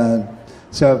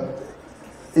so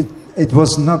it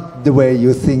was not the way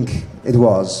you think it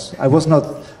was. I was not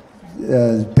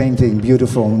painting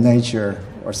beautiful nature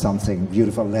or something,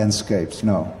 beautiful landscapes,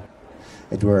 no.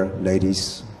 It were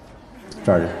ladies.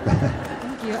 Sorry.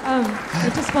 Thank you. I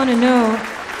just want to know,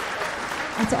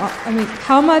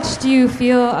 how much do you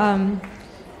feel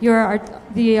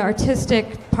the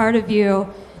artistic part of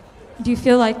you, do you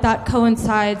feel like that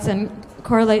coincides and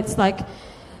correlates like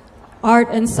art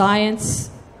and science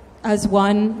as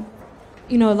one?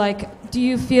 You know, like, do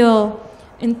you feel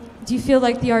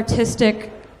like the artistic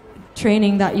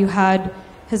training that you had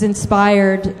has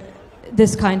inspired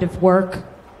this kind of work?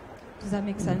 Does that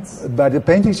make sense? By the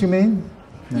paintings, you mean?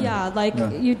 No. Yeah, like No.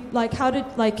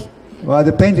 Well,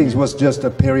 the paintings was just a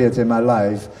period in my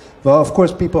life. Well, of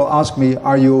course, people ask me,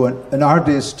 are you an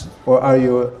artist or are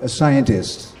you a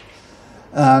scientist?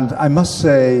 And I must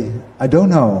say, I don't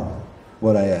know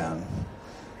what I am.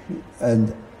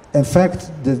 And in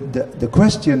fact, the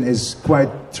question is quite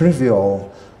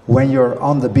trivial when you're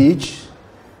on the beach,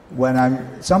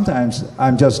 sometimes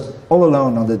I'm just all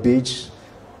alone on the beach,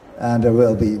 and there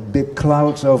will be big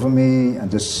clouds over me and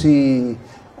the sea,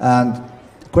 and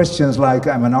questions like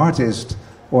I'm an artist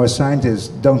or a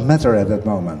scientist don't matter at that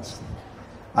moment.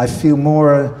 I feel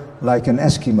more like an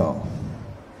Eskimo.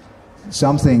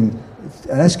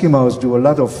 Eskimos do a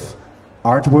lot of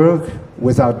artwork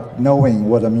without knowing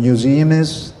what a museum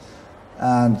is,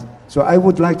 and so I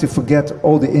would like to forget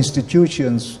all the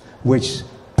institutions which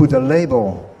put a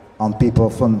label on people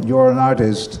from you're an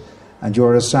artist and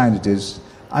you're a scientist.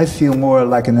 I feel more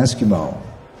like an Eskimo,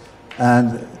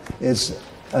 and it's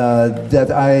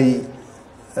that I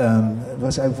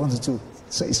wanted to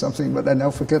say something, but I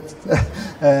now forget.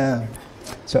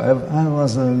 So I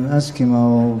was an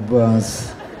Eskimo, but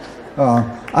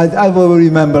I will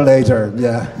remember later.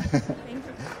 Yeah.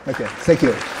 Okay. Thank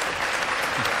you.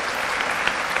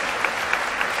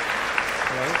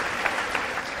 Hello.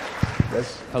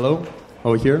 Yes. Hello.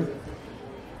 Over here.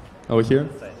 Over here.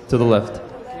 To the left.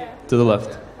 To the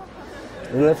left.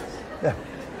 Left. Yeah.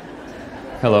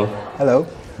 Hello. Hello.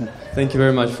 Thank you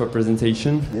very much for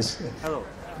presentation. Yes. Hello.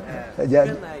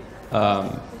 Yeah.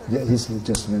 Yeah, he's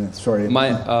just a minute. Sorry.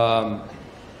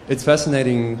 It's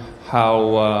fascinating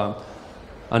how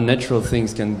unnatural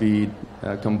things can be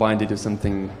combined into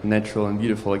something natural and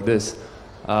beautiful like this.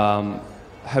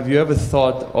 Have you ever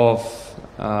thought of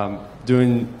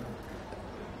doing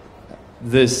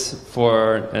this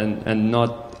and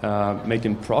not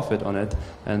making profit on it?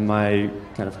 And my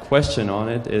kind of question on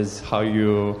it is how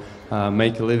you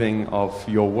make a living of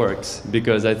your works,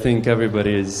 because I think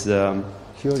everybody is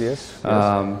curious,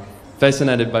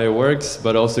 fascinated by your works,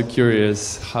 but also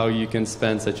curious how you can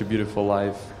spend such a beautiful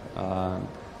life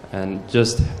and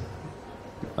just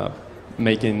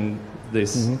making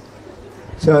this. Mm-hmm.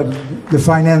 So the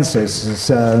finances.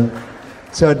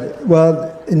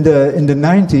 Well, in the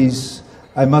 90s,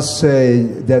 I must say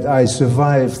that I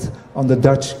survived on the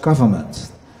Dutch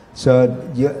government. So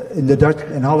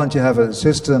in Holland, you have a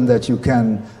system that you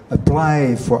can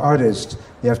apply for artists.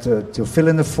 You have to fill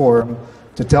in a form,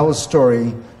 to tell a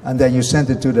story, and then you send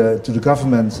it to the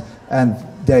government, and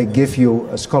they give you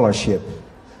a scholarship.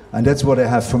 And that's what I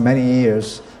have for many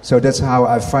years. So that's how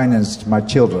I financed my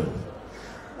children.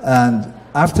 And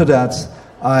after that,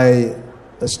 I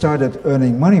started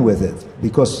earning money with it,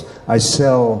 because I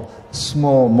sell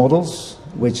small models,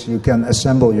 which you can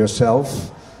assemble yourself.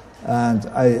 And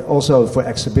I also, for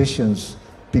exhibitions,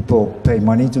 people pay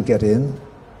money to get in.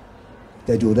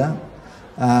 They do that.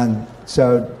 And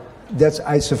so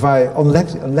I survive on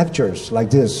lectures like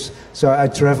this. So I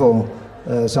travel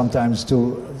sometimes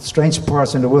to strange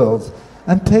parts in the world,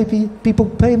 and people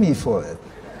pay me for it.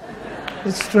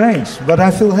 It's strange, but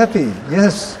I feel happy.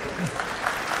 Yes.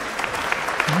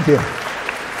 Thank you.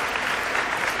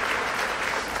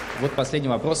 Вот последний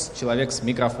вопрос. Человек с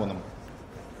микрофоном.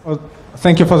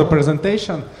 Thank you for the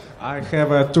presentation. I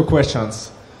have 2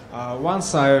 questions.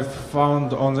 Once I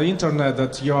found on the internet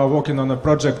that you are working on a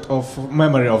project of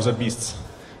memory of the beasts,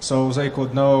 so they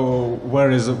could know where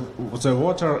is the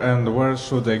water and where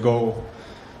should they go.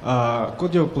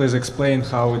 Could you please explain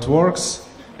how it works?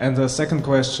 And the second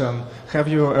question, have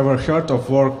you ever heard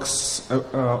of works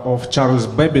of Charles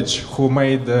Babbage, who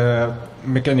made a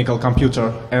mechanical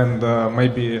computer, and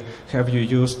maybe have you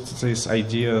used these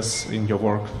ideas in your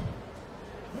work?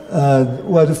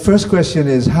 Well, the first question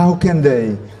is, how can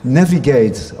they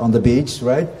navigate on the beach,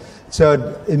 right?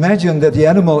 So imagine that the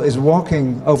animal is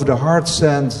walking over the hard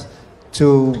sand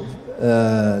to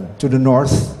the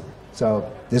north, so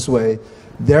this way.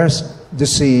 There's the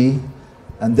sea,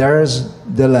 and there's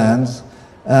the land,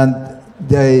 and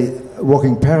they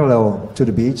walking parallel to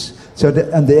the beach. So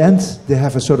at the end, they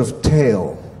have a sort of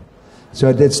tail.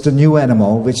 So that's the new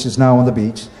animal, which is now on the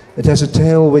beach. It has a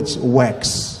tail which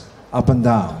wags up and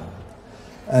down.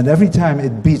 And every time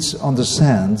it beats on the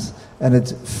sand, and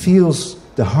it feels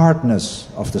the hardness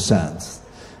of the sand.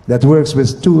 That works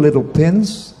with 2 little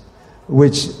pins,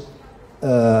 which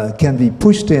can be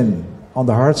pushed in on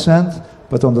the hard sand,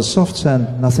 but on the soft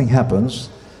sand, nothing happens.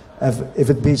 If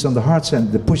it beats on the hard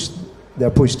sand, they're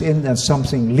pushed in and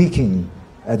something leaking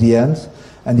at the end,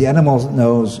 and the animal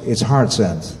knows it's hard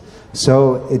sand.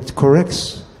 So it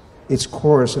corrects its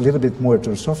course a little bit more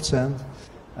to soft sand,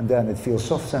 and then it feels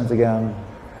soft sand again,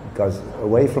 it goes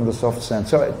away from the soft sand.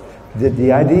 So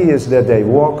the idea is that they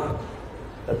walk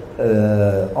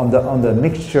on the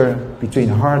mixture between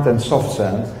hard and soft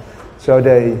sand, so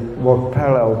they walk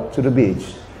parallel to the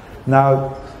beach.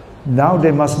 Now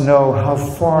they must know how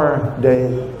far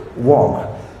they walk.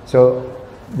 So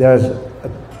there's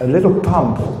a little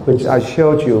pump, which I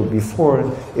showed you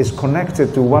before, is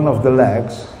connected to one of the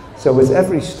legs. So with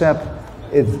every step,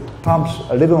 it pumps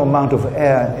a little amount of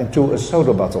air into a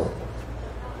soda bottle.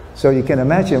 So you can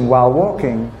imagine, while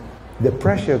walking, the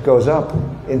pressure goes up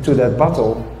into that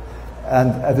bottle,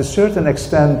 and at a certain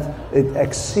extent, it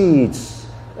exceeds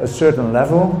a certain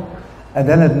level, and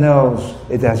then it knows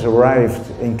it has arrived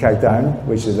in Kijkduin,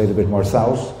 which is a little bit more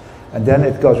south, and then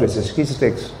it goes with the ski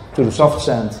sticks to the soft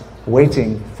sand,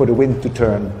 waiting for the wind to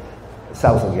turn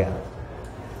south again.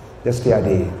 That's the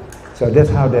idea. So that's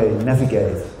how they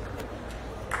navigate.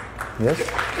 Yes?